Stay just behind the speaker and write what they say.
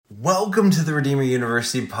Welcome to the Redeemer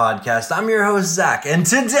University podcast. I'm your host, Zach, and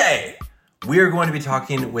today we are going to be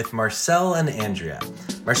talking with Marcel and Andrea.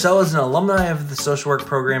 Marcel is an alumni of the social work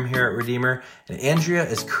program here at Redeemer, and Andrea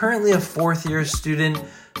is currently a fourth-year student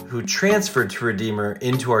who transferred to Redeemer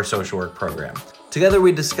into our social work program. Together,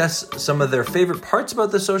 we discuss some of their favorite parts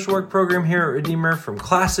about the social work program here at Redeemer, from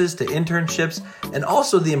classes to internships, and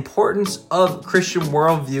also the importance of Christian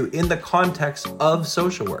worldview in the context of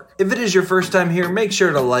social work. If it is your first time here, make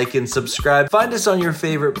sure to like and subscribe. Find us on your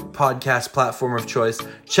favorite podcast platform of choice.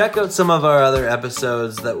 Check out some of our other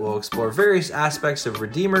episodes that will explore various aspects of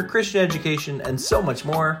Redeemer, Christian education, and so much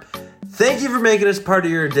more. Thank you for making us part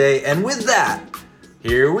of your day, and with that,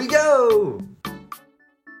 here we go!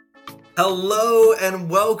 Hello and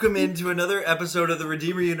welcome into another episode of the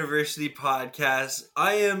Redeemer University podcast.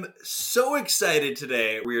 I am so excited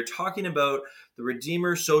today. We are talking about the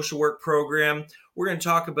Redeemer social work program. We're going to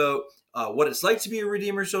talk about what it's like to be a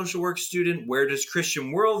Redeemer social work student. Where does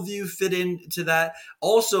Christian worldview fit into that?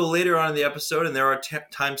 Also, later on in the episode, and there are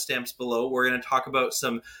timestamps below, we're going to talk about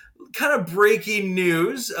some kind of breaking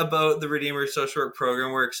news about the Redeemer social work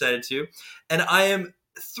program. We're excited to. And I am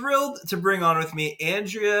thrilled to bring on with me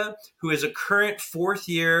Andrea, who is a current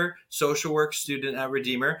fourth-year social work student at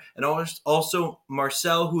Redeemer, and also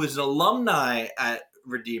Marcel, who is an alumni at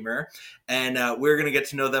Redeemer, and we're going to get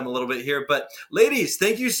to know them a little bit here. But ladies,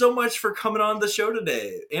 thank you so much for coming on the show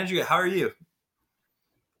today. Andrea, how are you?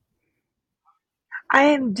 I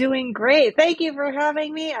am doing great. Thank you for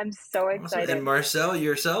having me. I'm so excited. Awesome. And Marcel,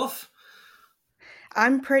 yourself?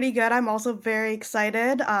 I'm pretty good. I'm also very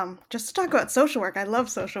excited just to talk about social work. I love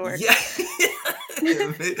social work. Yeah.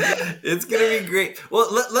 It's going to be great. Well,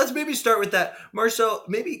 let's maybe start with that. Marcel,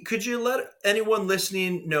 maybe could you let anyone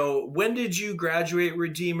listening know, when did you graduate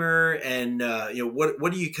Redeemer, and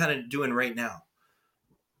what are you kind of doing right now?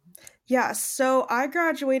 Yeah, so I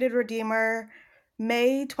graduated Redeemer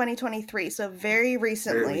May 2023, so very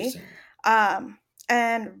recently. Very recent.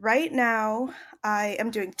 And right now, I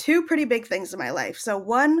am doing two pretty big things in my life. So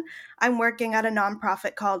one, I'm working at a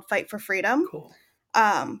nonprofit called Fight for Freedom, Cool.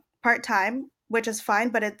 Part-time, which is fine,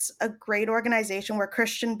 but it's a great organization. We're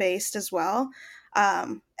Christian-based as well.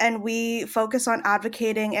 And we focus on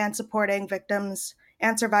advocating and supporting victims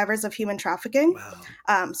and survivors of human trafficking.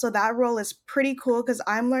 Wow. So that role is pretty cool because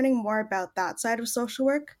I'm learning more about that side of social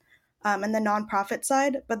work and the nonprofit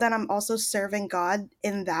side, but then I'm also serving God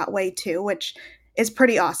in that way too, which is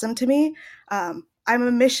pretty awesome to me. I'm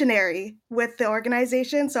a missionary with the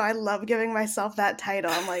organization, so I love giving myself that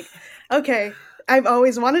title. I'm like, okay, I've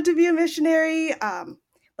always wanted to be a missionary.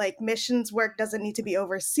 Like, missions work doesn't need to be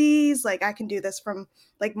overseas. Like, I can do this from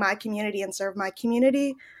like my community and serve my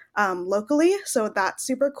community locally. So that's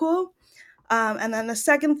super cool. And then the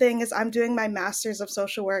second thing is I'm doing my master's of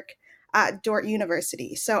social work at Dordt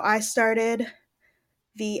University. So I started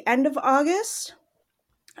the end of August,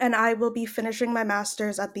 and I will be finishing my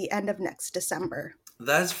master's at the end of next December.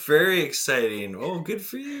 That's very exciting. Oh, good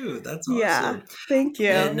for you. That's awesome. Yeah, thank you.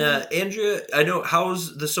 And Andrea, I know,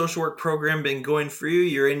 how's the social work program been going for you?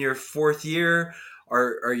 You're in your fourth year.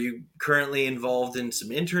 Are you currently involved in some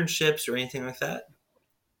internships or anything like that?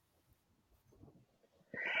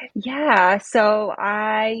 Yeah, so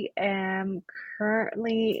I am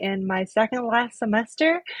currently in my second last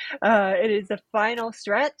semester. It is the final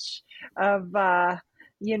stretch of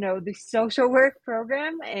the social work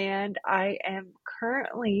program, and I am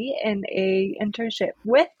currently in a internship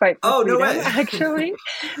with Fight for no Freedom, way. actually.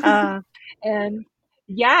 And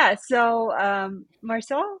yeah, so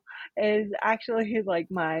Marcel is actually like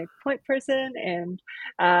my point person, and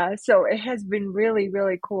so it has been really,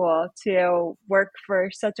 really cool to work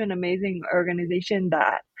for such an amazing organization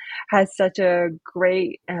that has such a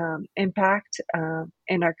great impact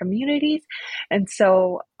in our communities. And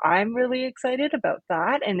so I'm really excited about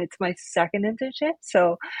that. And it's my second internship.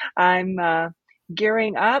 So I'm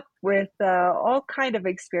gearing up with all kind of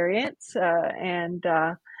experience. And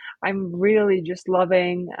I'm really just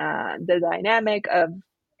loving the dynamic of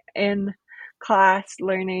in-class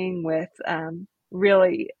learning with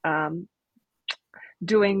really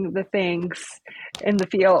doing the things in the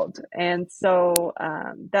field. And so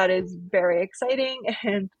that is very exciting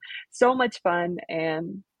and so much fun.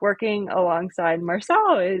 And working alongside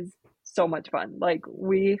Marcel is so much fun. Like,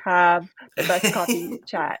 we have the best coffee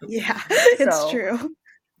chat. Yeah, it's true.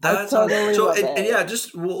 That's totally so, love and it. yeah,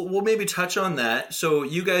 just we'll maybe touch on that. So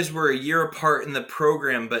you guys were a year apart in the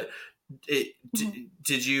program, but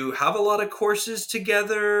did you have a lot of courses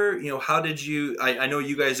together? How did you? I know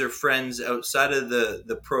you guys are friends outside of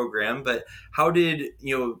the program, but how did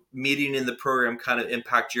meeting in the program kind of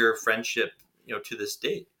impact your friendship to this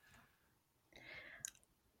date?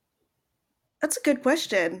 That's a good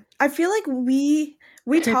question. I feel like we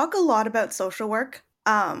talk a lot about social work,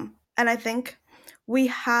 and I think we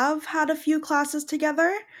have had a few classes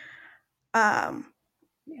together. Um,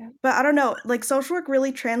 Yeah. but I don't know, like social work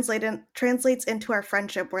really translates into our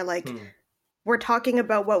friendship where like we're talking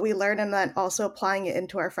about what we learn and then also applying it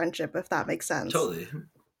into our friendship, if that makes sense. Totally.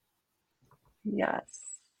 Yes.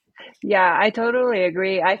 Yeah, I totally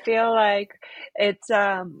agree. I feel like it's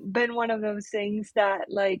been one of those things that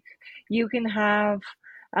like you can have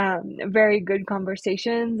very good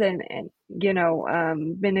conversations and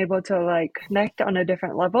been able to like connect on a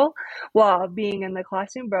different level while being in the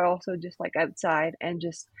classroom, but also just like outside and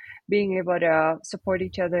just being able to support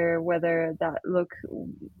each other, whether that look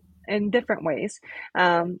in different ways,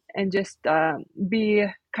 and just be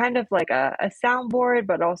kind of like a soundboard,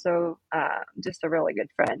 but also just a really good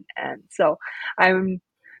friend. And so I'm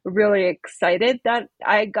really excited that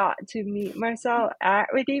I got to meet Marcel at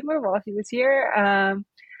Redeemer while he was here.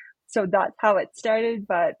 So that's how it started,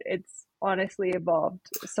 but it's honestly evolved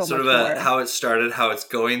so Sort much of a more. how it started, how it's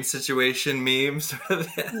going situation meme. Sort of.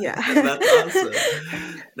 Yeah. That's awesome.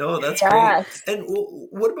 No, that's great. Yes. And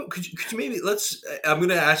what about, could you maybe, I'm going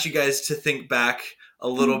to ask you guys to think back a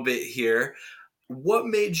little bit here. What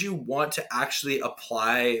made you want to actually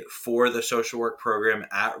apply for the social work program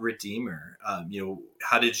at Redeemer?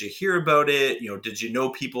 How did you hear about it? Did you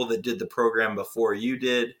know people that did the program before you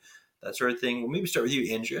did? That sort of thing. Well, maybe start with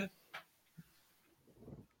you, Andrea.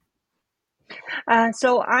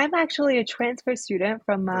 So I'm actually a transfer student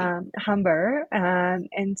from Right. Humber,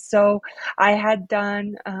 and so I had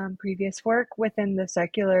done previous work within the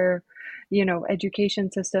secular,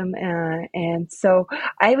 education system, and so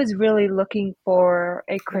I was really looking for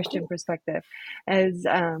a Oh, Christian cool. perspective, as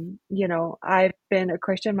I've been a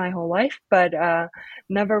Christian my whole life, but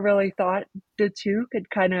never really thought the two could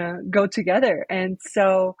kind of go together, and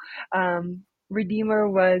so Redeemer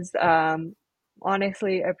was.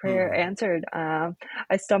 Honestly, a prayer Hmm. answered.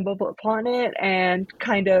 I stumbled upon it and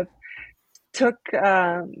kind of took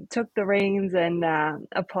the reins and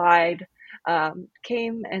applied.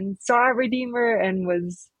 Came and saw Redeemer and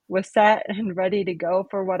was set and ready to go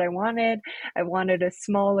for what I wanted. I wanted a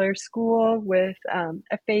smaller school with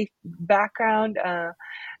a faith background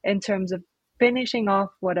in terms of finishing off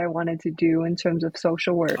what I wanted to do in terms of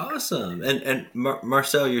social work. Awesome. And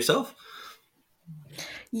Marcel, yourself?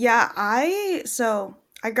 Yeah, I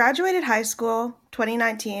graduated high school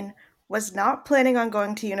 2019, was not planning on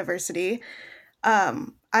going to university.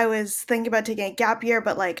 I was thinking about taking a gap year,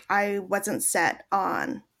 but like I wasn't set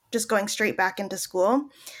on just going straight back into school.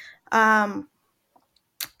 Um,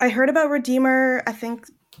 I heard about Redeemer, I think,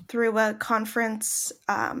 through a conference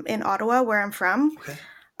in Ottawa, where I'm from. Okay.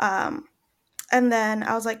 Um, and then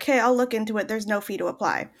I was like, okay, I'll look into it. There's no fee to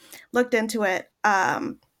apply. Looked into it.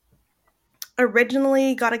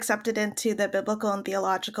 Originally got accepted into the Biblical and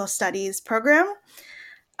Theological Studies program.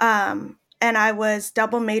 And I was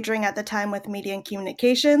double majoring at the time with media and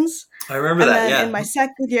communications. I remember And that. then in Yeah. my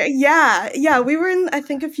second year, yeah, we were in, I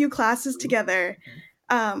think, a few classes together.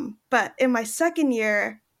 But in my second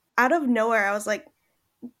year, out of nowhere, I was like,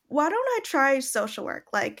 why don't I try social work?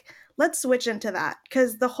 Like, let's switch into that.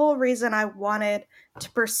 Because the whole reason I wanted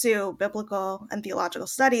to pursue biblical and theological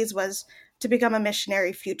studies was to become a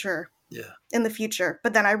missionary Yeah. in the future.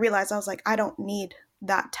 But then I realized I was like, I don't need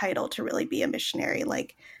that title to really be a missionary.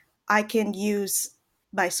 Like, I can use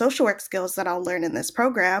my social work skills that I'll learn in this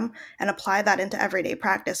program and apply that into everyday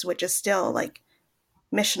practice, which is still like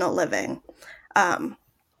missional living. Um,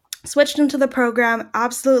 Switched into the program,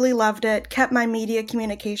 absolutely loved it, kept my media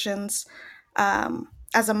communications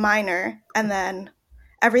as a minor, and then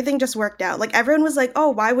everything just worked out. Like everyone was like,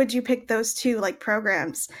 "Oh, why would you pick those two like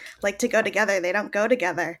programs like to go together? They don't go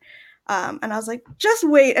together." And I was like, "Just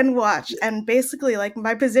wait and watch." And basically, like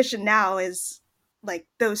my position now is like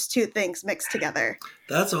those two things mixed together.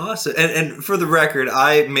 That's awesome. And for the record,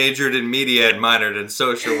 I majored in media and minored in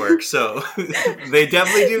social work, so they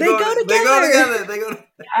definitely do They go. go They go together. together. They go.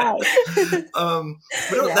 Yes.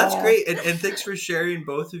 But no, that's Yeah. great, and thanks for sharing,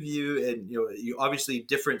 both of you. And you obviously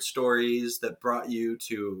different stories that brought you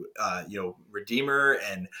to Redeemer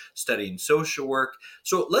and studying social work.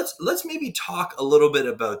 So let's maybe talk a little bit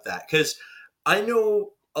about that, because I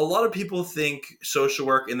know a lot of people think social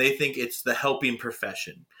work and they think it's the helping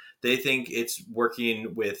profession. They think it's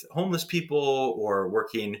working with homeless people or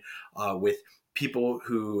working with people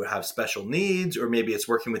who have special needs, or maybe it's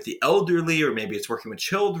working with the elderly, or maybe it's working with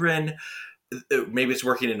children, maybe it's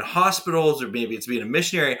working in hospitals, or maybe it's being a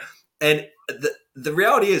missionary. And the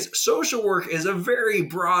reality is social work is a very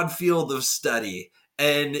broad field of study.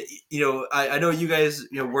 And I know you guys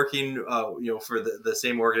working for the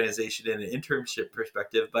same organization in an internship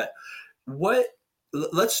perspective, but what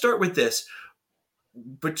let's start with this.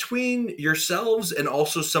 Between yourselves and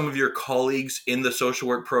also some of your colleagues in the social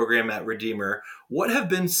work program at Redeemer, what have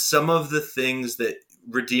been some of the things that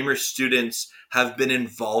Redeemer students have been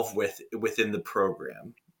involved with within the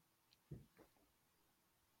program?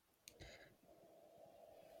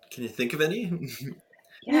 Can you think of any?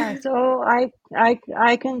 Yeah, so I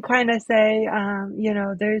can kind of say,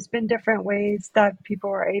 there's been different ways that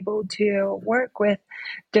people are able to work with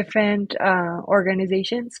different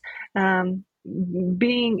organizations.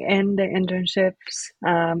 Being in the internships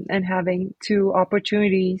and having two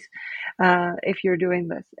opportunities, if you're doing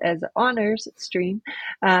this as honors stream,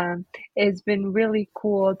 it's been really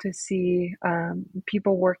cool to see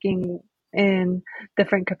people working in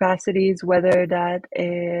different capacities, whether that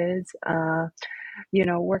is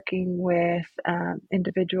working with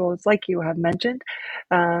individuals like you have mentioned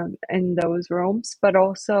in those rooms, but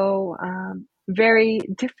also very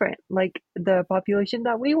different, like the population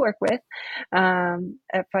that we work with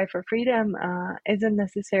at Fight for Freedom isn't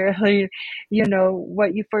necessarily,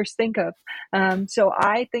 what you first think of. So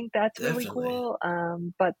I think that's really Definitely. cool.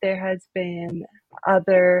 But there has been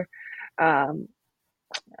other um,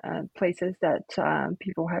 places that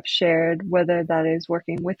people have shared, whether that is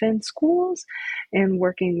working within schools and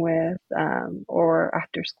working with or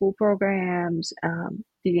after school programs,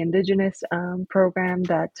 the Indigenous program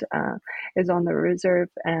that is on the reserve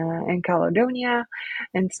in Caledonia,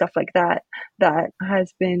 and stuff like that, that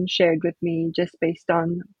has been shared with me just based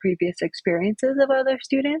on previous experiences of other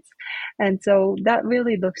students. And so that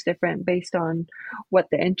really looks different based on what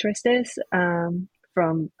the interest is.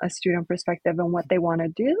 From a student perspective and what they want to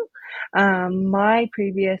do. My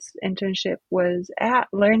previous internship was at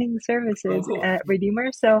Learning Oh, Services cool. at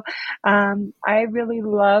Redeemer. So I really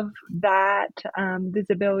love that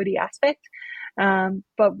visibility aspect,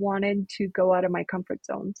 but wanted to go out of my comfort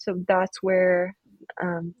zone. So that's where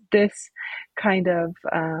this kind of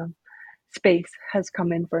space has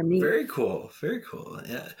come in for me. Very cool. Very cool.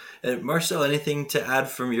 Yeah. And Marcel, anything to add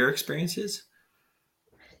from your experiences?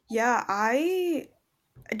 Yeah, I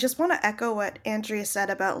just want to echo what Andrea said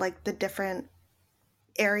about like the different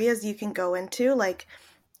areas you can go into, like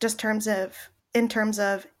just terms of in terms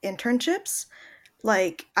of internships.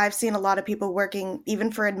 Like I've seen a lot of people working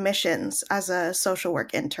even for admissions as a social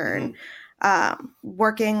work intern, Mhm.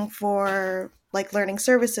 working for like learning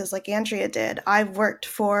services like Andrea did. I've worked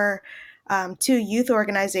for two youth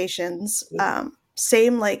organizations. Cool.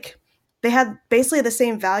 Same like they had basically the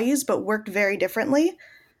same values but worked very differently,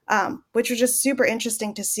 which was just super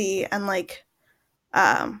interesting to see and like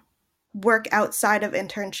um, work outside of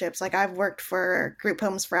internships. Like I've worked for group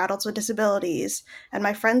homes for adults with disabilities, and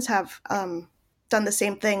my friends have done the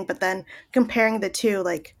same thing. But then comparing the two,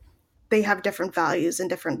 like they have different values and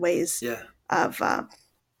different ways Yeah. of uh,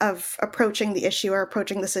 of approaching the issue or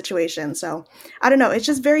approaching the situation. So I don't know. It's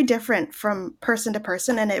just very different from person to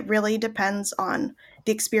person, and it really depends on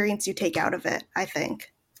the experience you take out of it, I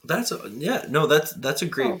think. Yeah, no, that's a Oh,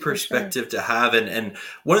 great for sure. perspective to have. And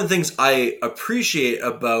one of the things I appreciate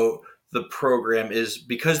about the program is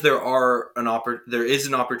because there is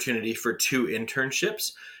an opportunity for two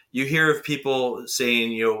internships. You hear of people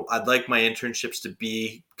saying, I'd like my internships to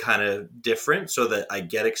be kind of different so that I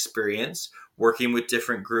get experience working with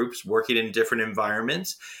different groups, working in different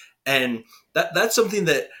environments. And that's something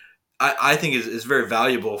that I think is very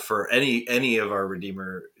valuable for any of our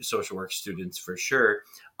Redeemer social work students for sure.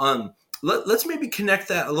 Let's maybe connect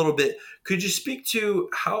that a little bit. Could you speak to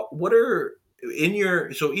what are in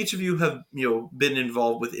your, so each of you have, been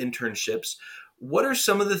involved with internships. What are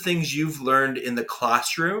some of the things you've learned in the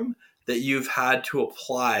classroom that you've had to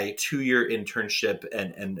apply to your internship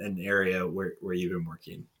and an area where you've been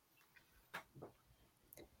working?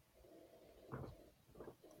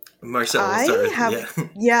 Marcel, we'll start I with, have, yeah.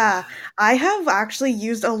 yeah, I have actually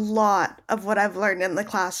used a lot of what I've learned in the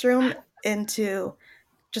classroom into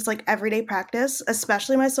just like everyday practice,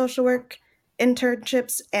 especially my social work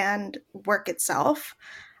internships and work itself.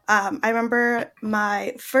 I remember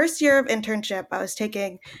my first year of internship, I was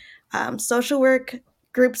taking social work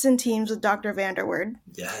groups and teams with Dr. Vanderwood.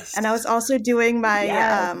 And I was Yes. also doing my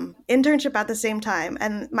Yes. internship at the same time.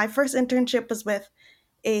 And my first internship was with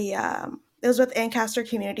it was with Ancaster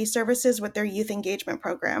Community Services with their youth engagement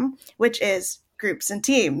program, which is groups and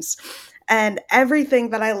teams. And everything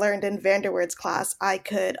that I learned in Vanderwood's class, I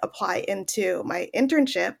could apply into my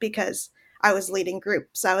internship because I was leading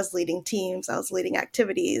groups, I was leading teams, I was leading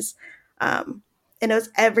activities. Um, and it was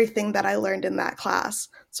everything that I learned in that class.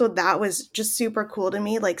 So that was just super cool to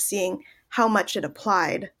me, like seeing how much it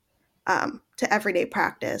applied to everyday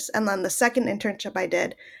practice. And then the second internship I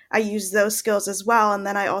did, I used those skills as well. And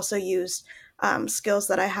then I also used skills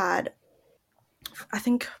that I had. I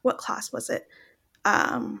think, what class was it?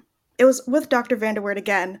 It was with Dr. Vanderwoord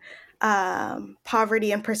again,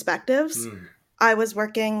 Poverty and Perspectives. I was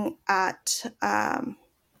working at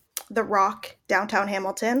The Rock, downtown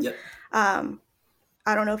Hamilton. Yep.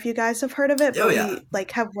 I don't know if you guys have heard of it, but yeah. we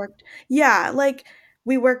like have worked. Yeah, like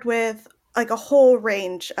we worked with like a whole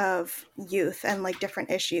range of youth and like different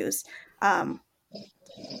issues.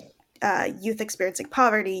 Youth experiencing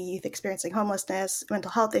poverty, youth experiencing homelessness, mental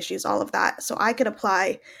health issues, all of that. So I could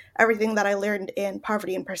apply everything that I learned in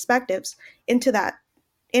Poverty and Perspectives into that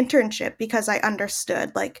internship because I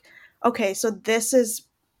understood like, okay, so this is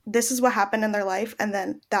what happened in their life, and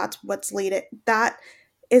then that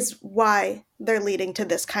is why they're leading to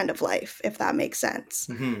this kind of life, if that makes sense.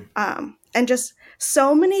 And just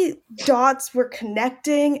so many dots were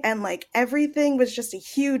connecting, and like everything was just a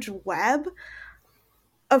huge web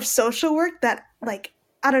of social work that, like,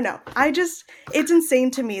 I don't know. It's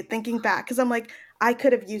insane to me thinking back because I'm like, I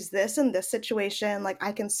could have used this in this situation. Like,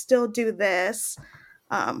 I can still do this.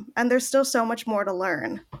 And there's still so much more to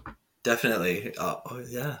learn. Definitely.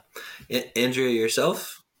 Yeah. Andrea,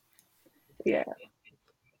 yourself? Yeah.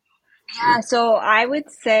 So I would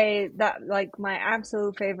say that like my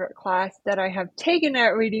absolute favorite class that I have taken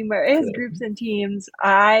at Redeemer is Groups and Teams.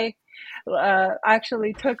 I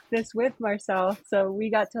actually took this with Marcel, so we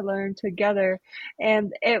got to learn together,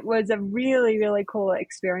 and it was a really, really cool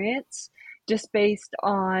experience just based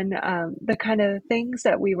on the kind of things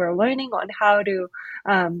that we were learning on how to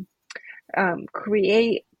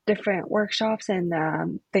create different workshops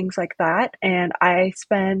and things like that. And I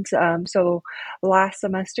spent, so last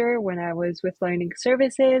semester when I was with Learning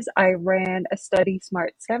Services, I ran a Study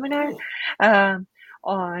Smart seminar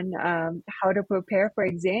on how to prepare for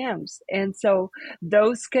exams. And so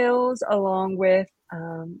those skills, along with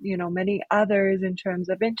many others in terms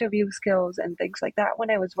of interview skills and things like that, when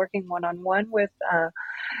I was working one-on-one with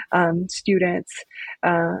students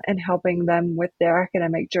and helping them with their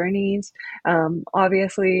academic journeys.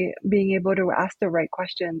 Obviously, being able to ask the right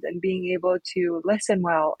questions and being able to listen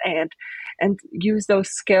well and use those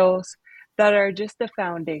skills that are just the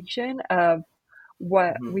foundation of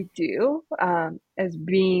what we do as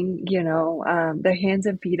being, the hands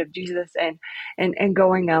and feet of Jesus and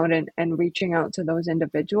going out and reaching out to those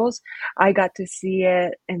individuals. I got to see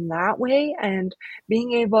it in that way, and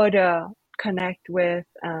being able to connect with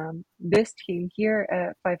this team here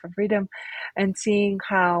at Fight for Freedom and seeing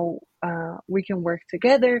how we can work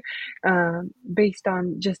together based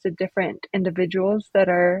on just the different individuals that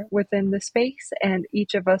are within the space, and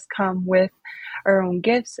each of us come with our own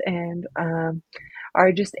gifts and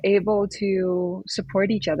are just able to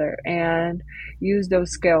support each other and use those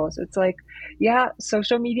skills. It's like, yeah,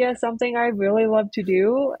 social media is something I really love to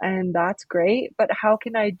do, and that's great, but how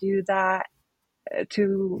can I do that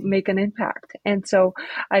to make an impact? And so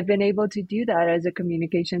I've been able to do that as a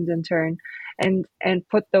communications intern and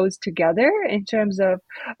put those together in terms of,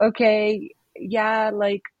 okay, yeah,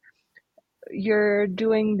 like you're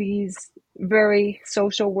doing these very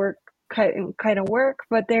social work kind of work,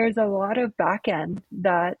 but there's a lot of back end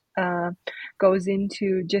that goes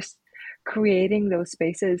into just creating those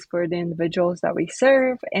spaces for the individuals that we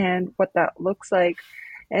serve and what that looks like,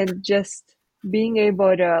 and just being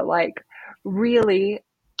able to like really,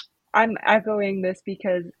 I'm echoing this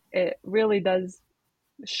because it really does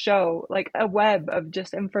show like a web of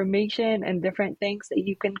just information and different things that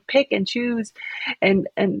you can pick and choose and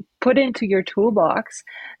put into your toolbox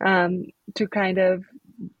to kind of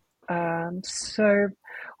serve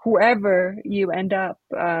whoever you end up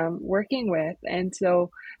working with. And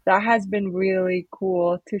so that has been really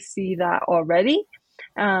cool to see that already.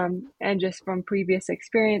 And just from previous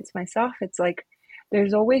experience myself, it's like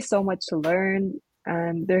there's always so much to learn.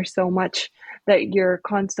 There's so much that you're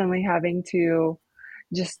constantly having to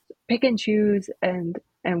just pick and choose and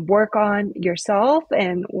work on yourself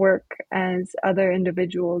and work as other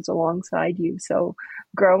individuals alongside you. So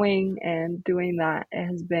growing and doing that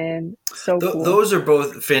has been so cool. Those are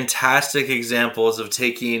both fantastic examples of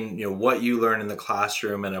taking what you learn in the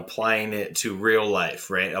classroom and applying it to real life,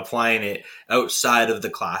 right? Applying it outside of the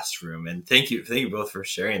classroom. And thank you both for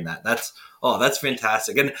sharing that. That's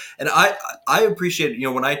fantastic. And I appreciate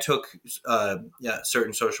when I took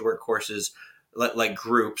certain social work courses like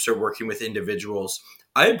groups or working with individuals,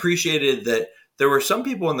 I appreciated that there were some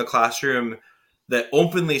people in the classroom that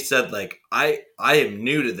openly said, like, I am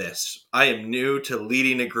new to this. I am new to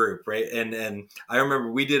leading a group, right? And I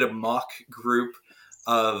remember we did a mock group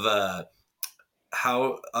of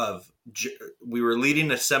we were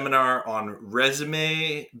leading a seminar on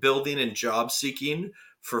resume building and job seeking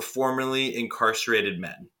for formerly incarcerated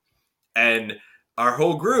men. And our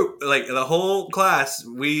whole group, like the whole class,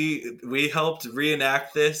 we helped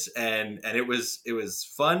reenact this, and it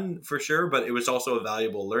was fun for sure, but it was also a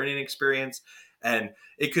valuable learning experience. And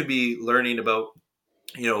it could be learning about,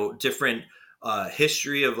 different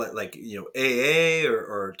history of like AA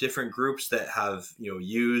or different groups that have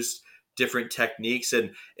used different techniques.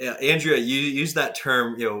 And Andrea, you use that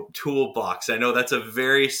term toolbox. I know that's a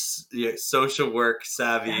very social work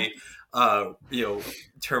savvy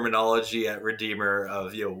terminology at Redeemer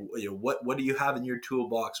of what do you have in your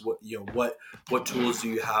toolbox, what tools do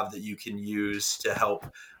you have that you can use to help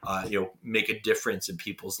make a difference in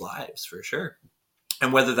people's lives, for sure.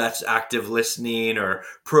 And whether that's active listening or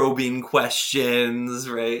probing questions,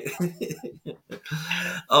 right?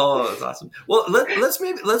 Oh, that's awesome. Well,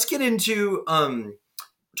 let's get into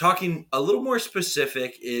talking a little more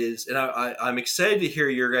specific. And I'm excited to hear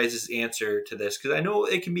your guys' answer to this, because I know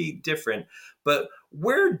it can be different. But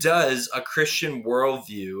where does a Christian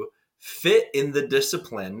worldview fit in the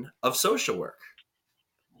discipline of social work?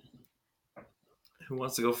 Who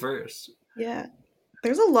wants to go first? Yeah.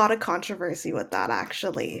 There's a lot of controversy with that,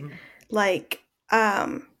 actually. Mhm. Like,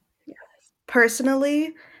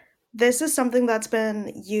 personally, this is something that's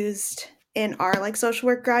been used in our like social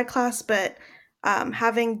work grad class, but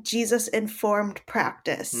having Jesus informed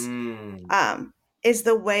practice is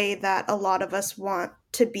the way that a lot of us want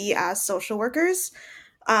to be as social workers.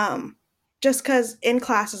 Just because in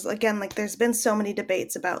classes, again, like there's been so many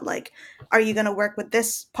debates about like, are you going to work with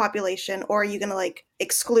this population, or are you going to like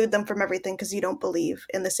exclude them from everything because you don't believe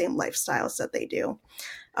in the same lifestyles that they do?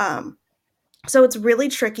 So it's really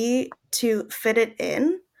tricky to fit it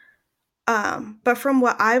in. But from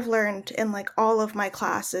what I've learned in like all of my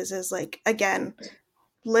classes is like, again,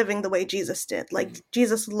 living the way Jesus did. Like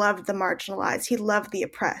Jesus loved the marginalized. He loved the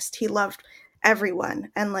oppressed. He loved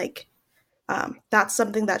everyone. And like, that's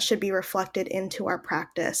something that should be reflected into our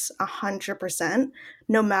practice 100%,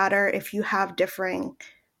 no matter if you have differing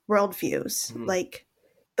worldviews. Like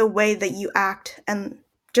the way that you act and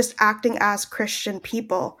just acting as Christian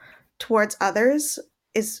people towards others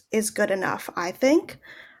is good enough, I think.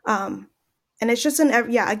 And it's just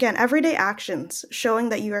again, everyday actions showing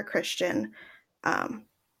that you are Christian,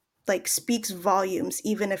 like speaks volumes,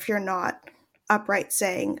 even if you're not upright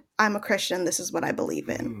saying, I'm a Christian, this is what I believe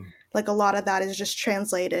in. Like a lot of that is just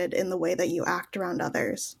translated in the way that you act around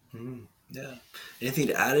others. Yeah. Anything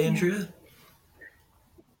to add, Andrea?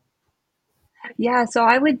 Yeah, so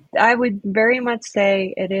I would very much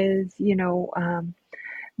say it is,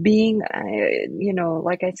 being,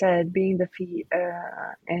 like I said, being the feet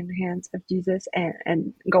and hands of Jesus,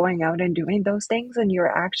 and going out and doing those things, and your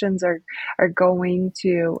actions are going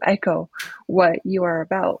to echo what you are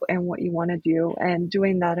about and what you want to do, and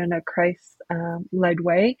doing that in a Christ led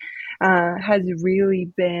way has really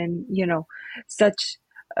been, such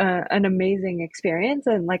an amazing experience.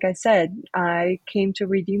 And like I said, I came to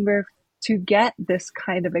Redeemer to get this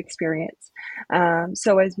kind of experience.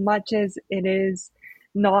 So as much as it is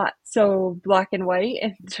not so black and white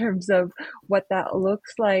in terms of what that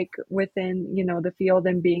looks like within, the field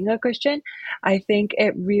and being a Christian, I think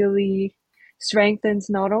it really strengthens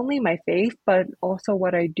not only my faith, but also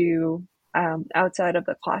what I do outside of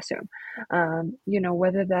the classroom.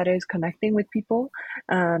 Whether that is connecting with people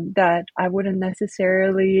that I wouldn't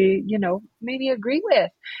necessarily, maybe agree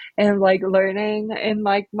with, and like learning in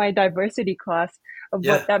like my diversity class of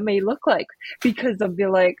what that may look like, because I'll be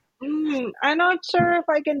like, I'm not sure if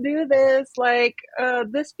I can do this. Like,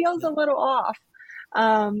 this feels a little off.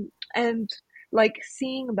 And like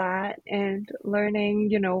seeing that and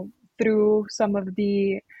learning, through some of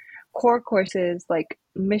the core courses, like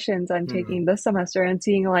missions I'm taking this semester, and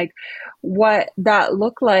seeing like what that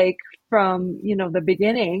looked like from, the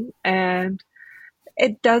beginning. And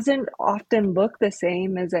it doesn't often look the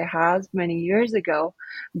same as it has many years ago,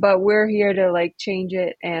 but we're here to like change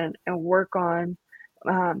it and work on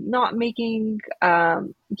not making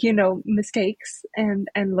mistakes,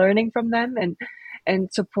 and learning from them,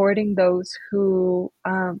 and supporting those who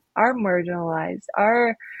are marginalized,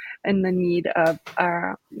 are in the need of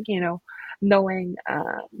knowing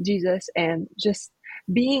Jesus, and just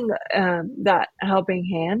being that helping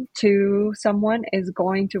hand to someone is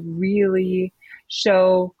going to really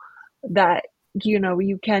show that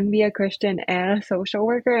you can be a Christian and a social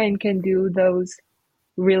worker and can do those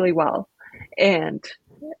really well, and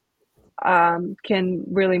can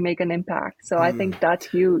really make an impact. So I think that's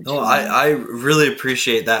huge. No, I really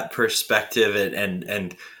appreciate that perspective,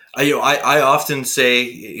 and I often say,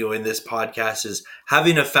 in this podcast is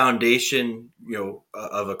having a foundation,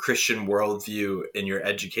 of a Christian worldview in your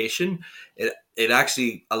education. It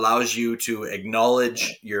actually allows you to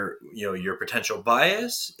acknowledge your potential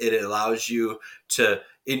bias. It allows you to,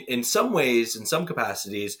 in some ways, in some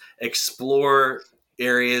capacities, explore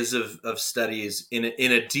areas of studies in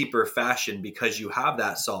a deeper fashion because you have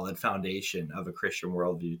that solid foundation of a Christian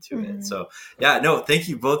worldview to it. So yeah, no, thank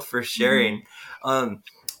you both for sharing.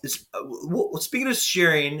 Speaking of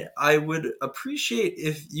sharing, I would appreciate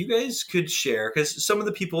if you guys could share, because some of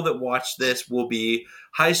the people that watch this will be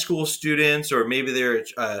high school students, or maybe they're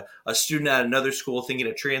a student at another school thinking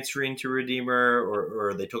of transferring to Redeemer,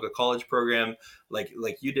 or they took a college program like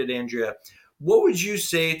you did, Andrea. What would you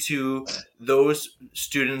say to those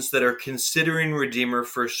students that are considering Redeemer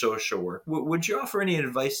for social work? Would you offer any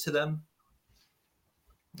advice to them?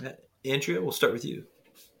 Andrea, we'll start with you.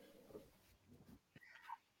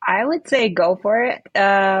 I would say go for it,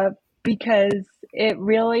 because it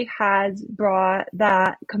really has brought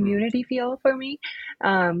that community feel for me,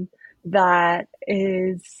 that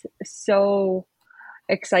is so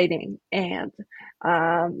exciting. And,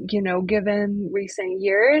 given recent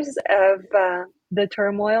years of the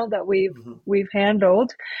turmoil that we've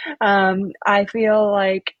handled, I feel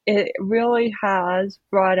like it really has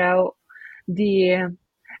brought out the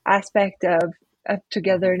aspect of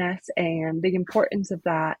togetherness and the importance of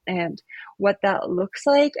that and what that looks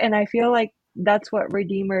like. And I feel like that's what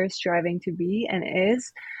Redeemer is striving to be and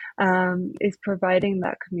is providing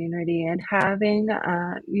that community and having,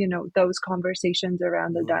 those conversations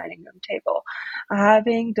around the dining room table,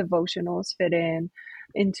 having devotionals fit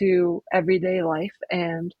into everyday life.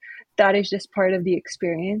 And that is just part of the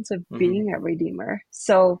experience of being a Redeemer.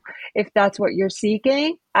 So if that's what you're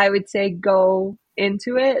seeking, I would say go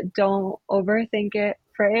into it. Don't overthink it.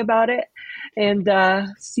 Pray about it, and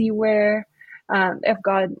see where, if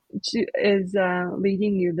God is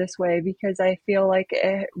leading you this way, because I feel like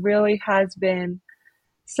it really has been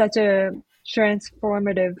such a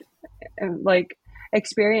transformative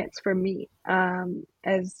experience for me,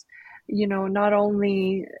 as not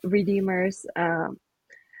only Redeemers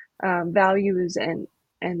values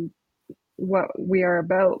and what we are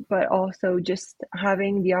about, but also just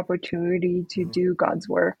having the opportunity to do God's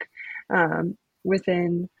work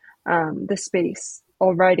within the space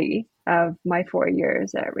already of my 4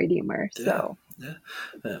 years at Redeemer. So,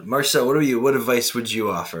 Marcel, what advice would you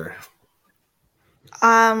offer?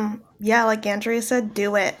 Yeah, like Andrea said,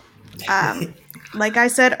 do it. Like I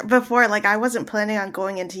said before, like I wasn't planning on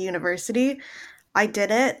going into university. I did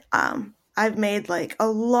it. I've made like a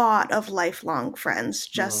lot of lifelong friends.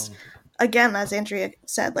 Just again, as Andrea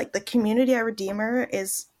said, like the community at Redeemer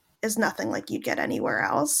is nothing like you'd get anywhere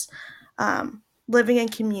else. Living in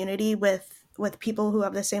community with people who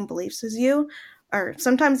have the same beliefs as you, or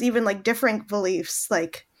sometimes even like different beliefs.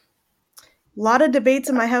 Like a lot of debates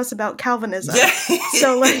in my house about Calvinism. Yeah.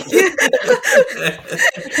 So like,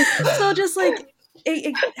 so just like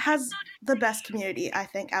it has the best community I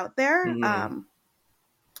think out there.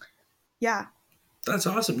 Yeah. That's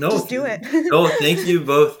awesome. No, just do it. No, thank you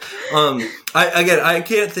both. I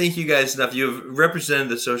can't thank you guys enough. You've represented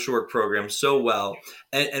the social work program so well.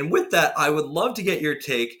 And with that, I would love to get your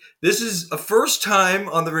take. This is a first time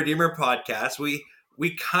on the Redeemer podcast. We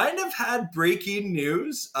kind of had breaking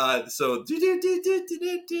news. So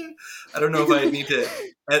I don't know if I need to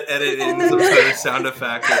edit in some sort of sound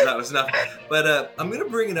effect, if that was enough. But I'm going to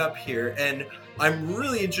bring it up here, and I'm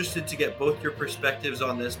really interested to get both your perspectives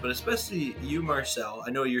on this, but especially you, Marcel. I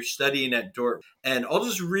know you're studying at Dordt, and I'll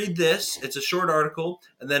just read this. It's a short article,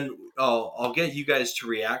 and then I'll get you guys to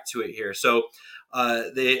react to it here. So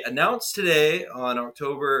they announced today on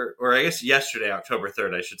yesterday, October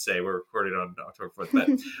 3rd, I should say. We're recording on October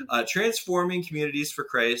 4th, but Transforming Communities for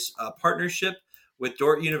Christ, a partnership with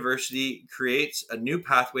Dordt University, creates a new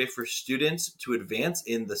pathway for students to advance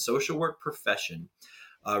in the social work profession.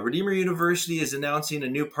 Redeemer University is announcing a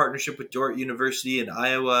new partnership with Dordt University in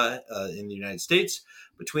Iowa, in the United States,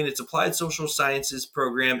 between its Applied Social Sciences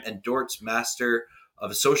program and Dordt's Master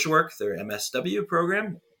of Social Work, their MSW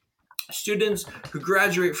program. Students who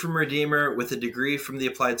graduate from Redeemer with a degree from the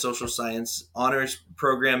Applied Social Science Honors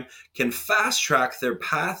Program can fast track their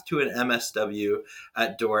path to an MSW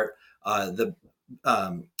at Dordt. The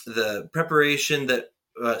preparation that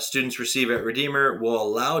students receive at Redeemer will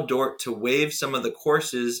allow Dordt to waive some of the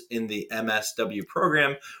courses in the MSW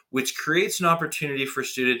program, which creates an opportunity for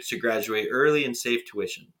students to graduate early and save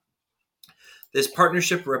tuition. This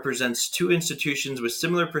partnership represents two institutions with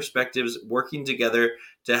similar perspectives working together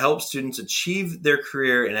to help students achieve their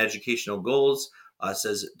career and educational goals,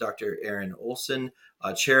 says Dr. Aaron Olson,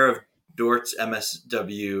 chair of Dort's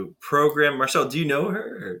MSW program. Marcel, do you know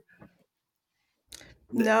her?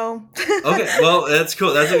 No. Okay, well, that's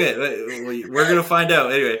cool. That's okay. We're going to find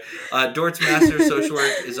out. Anyway, Dort's Master of Social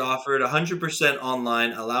Work is offered 100%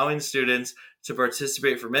 online, allowing students to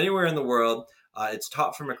participate from anywhere in the world. It's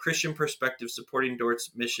taught from a Christian perspective, supporting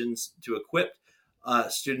Dort's missions to equip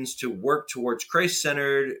students to work towards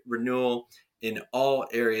Christ-centered renewal in all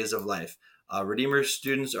areas of life. Redeemer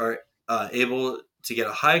students are able to get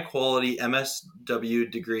a high-quality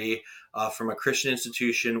MSW degree from a Christian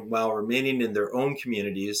institution while remaining in their own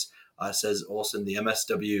communities, says Olson. The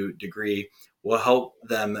MSW degree will help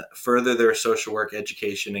them further their social work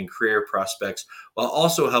education and career prospects while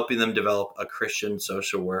also helping them develop a Christian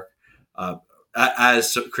social work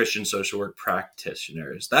as Christian social work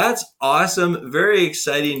practitioners. That's awesome. Very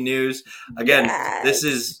exciting news. Again, Yes.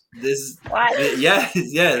 this What? this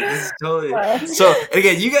is totally. So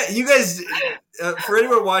again, you guys, for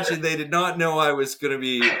anyone watching, they did not know I was going to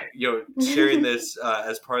be, sharing this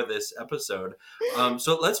as part of this episode.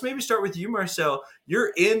 So let's maybe start with you, Marcel.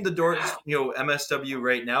 You're in the Dort, MSW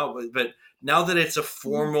right now, but now that it's a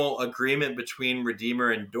formal agreement between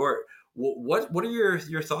Redeemer and Dort, what are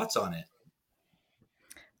your thoughts on it?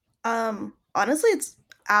 Honestly, it's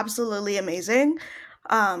absolutely amazing.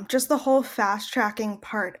 Just the whole fast tracking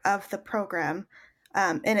part of the program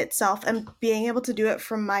in itself and being able to do it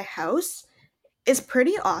from my house is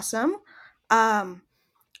pretty awesome.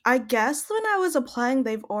 I guess when I was applying,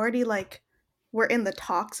 they've already were in the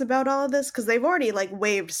talks about all of this because they've already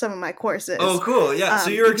waived some of my courses. Oh, cool. Yeah.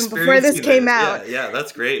 So you're even before this experiencing came it. out. Yeah,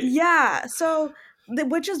 that's great. Yeah, so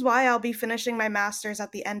which is why I'll be finishing my master's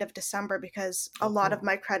at the end of December because a lot of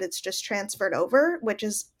my credits just transferred over, which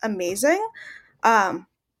is amazing.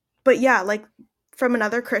 But yeah, from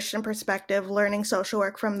another Christian perspective, learning social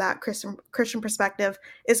work from that Christian perspective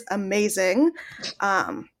is amazing.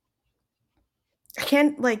 I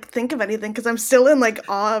can't think of anything because I'm still in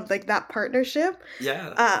awe of that partnership.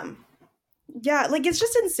 Yeah. Yeah, it's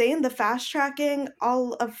just insane the fast tracking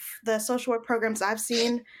all of the social work programs I've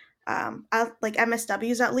seen.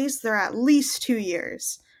 MSWs at least they're at least 2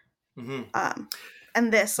 years. Mm-hmm.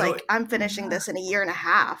 And this I'm finishing this in a year and a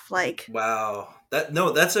half. Wow.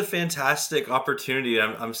 That's a fantastic opportunity.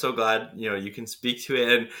 I'm so glad you can speak to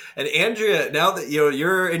it. And Andrea, now that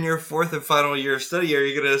you're in your fourth and final year of study, are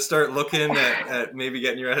you going to start looking at maybe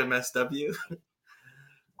getting your MSW?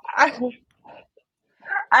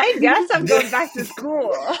 I guess I'm going back to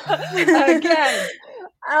school again.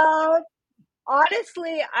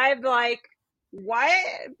 Honestly, I'm like,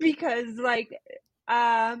 why? Because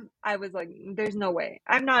I was like, there's no way.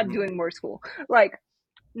 I'm not doing more school.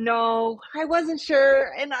 No, I wasn't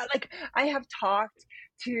sure. And I have talked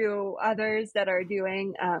to others that are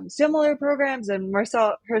doing similar programs and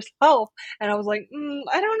Marcel herself. And I was like,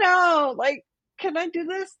 I don't know. Can I do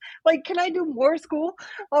this? Can I do more school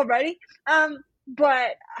already?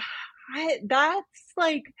 But that's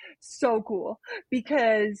so cool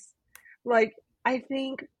because I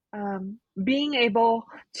think being able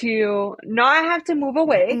to not have to move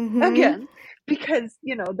away again because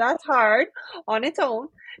that's hard on its own,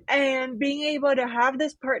 and being able to have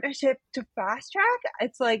this partnership to fast track,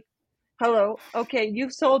 it's hello, okay,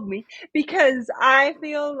 you've sold me, because I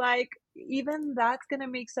feel like even that's gonna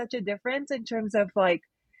make such a difference in terms of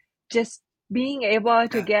just being able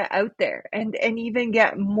to get out there and even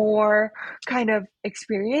get more kind of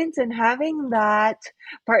experience, and having that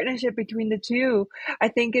partnership between the two, I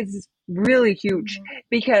think is really huge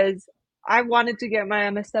because I wanted to get my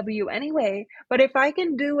MSW anyway, but if I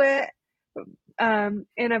can do it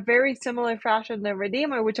in a very similar fashion than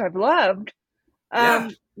Redeemer, which I've loved,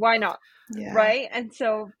 why not? Yeah. Right? And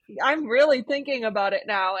so I'm really thinking about it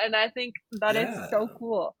now, and I think that is so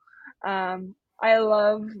cool. I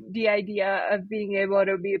love the idea of being able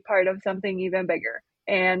to be part of something even bigger.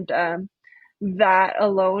 And that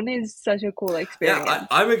alone is such a cool experience. Yeah,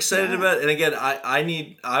 I'm excited about it. And again,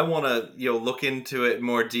 I want to look into it in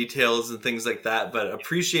more details and things like that. But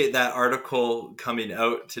appreciate that article coming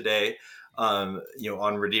out today, on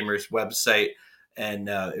Redeemer's website. And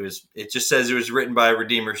it just says it was written by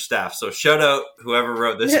Redeemer staff. So shout out whoever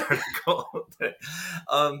wrote this article.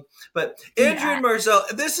 But Andrea and Marcel,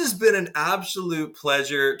 this has been an absolute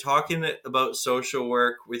pleasure talking about social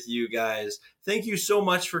work with you guys. Thank you so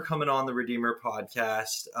much for coming on the Redeemer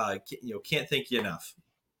podcast. Can't thank you enough.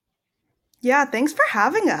 Yeah, thanks for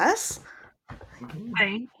having us.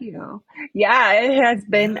 Thank you. Yeah, it has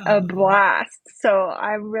been a blast. So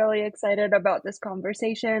I'm really excited about this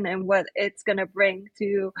conversation and what it's going to bring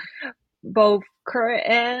to both current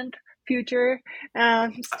and future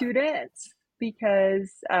students. because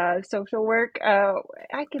social work,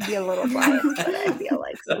 I could be a little biased, but I feel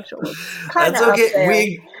like social work is kind That's of up okay. there.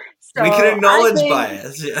 We can So I acknowledge think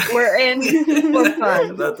bias. Yeah. we're in for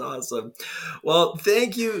fun. That's awesome. Well,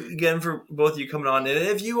 thank you again for both of you coming on. And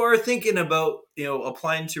if you are thinking about,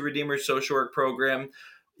 applying to Redeemer's social work program,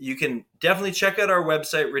 you can definitely check out our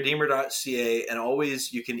website, redeemer.ca, and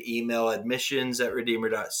always you can email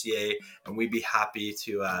admissions@redeemer.ca, and we'd be happy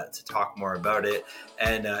to talk more about it.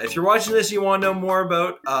 And if you're watching this, you want to know more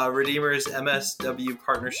about Redeemer's MSW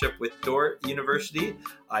partnership with Dordt University.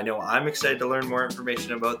 I know I'm excited to learn more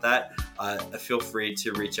information about that. Feel free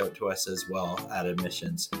to reach out to us as well at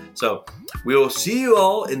admissions. So we will see you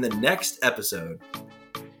all in the next episode.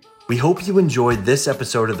 We hope you enjoyed this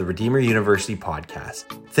episode of the Redeemer University podcast.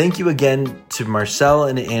 Thank you again to Marcel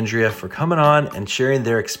and Andrea for coming on and sharing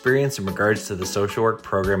their experience in regards to the social work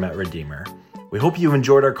program at Redeemer. We hope you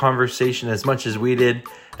enjoyed our conversation as much as we did.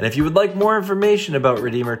 And if you would like more information about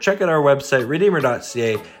Redeemer, check out our website,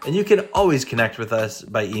 redeemer.ca, and you can always connect with us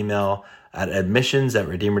by email at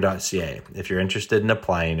admissions@redeemer.ca if you're interested in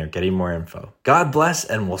applying or getting more info. God bless,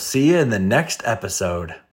 and we'll see you in the next episode.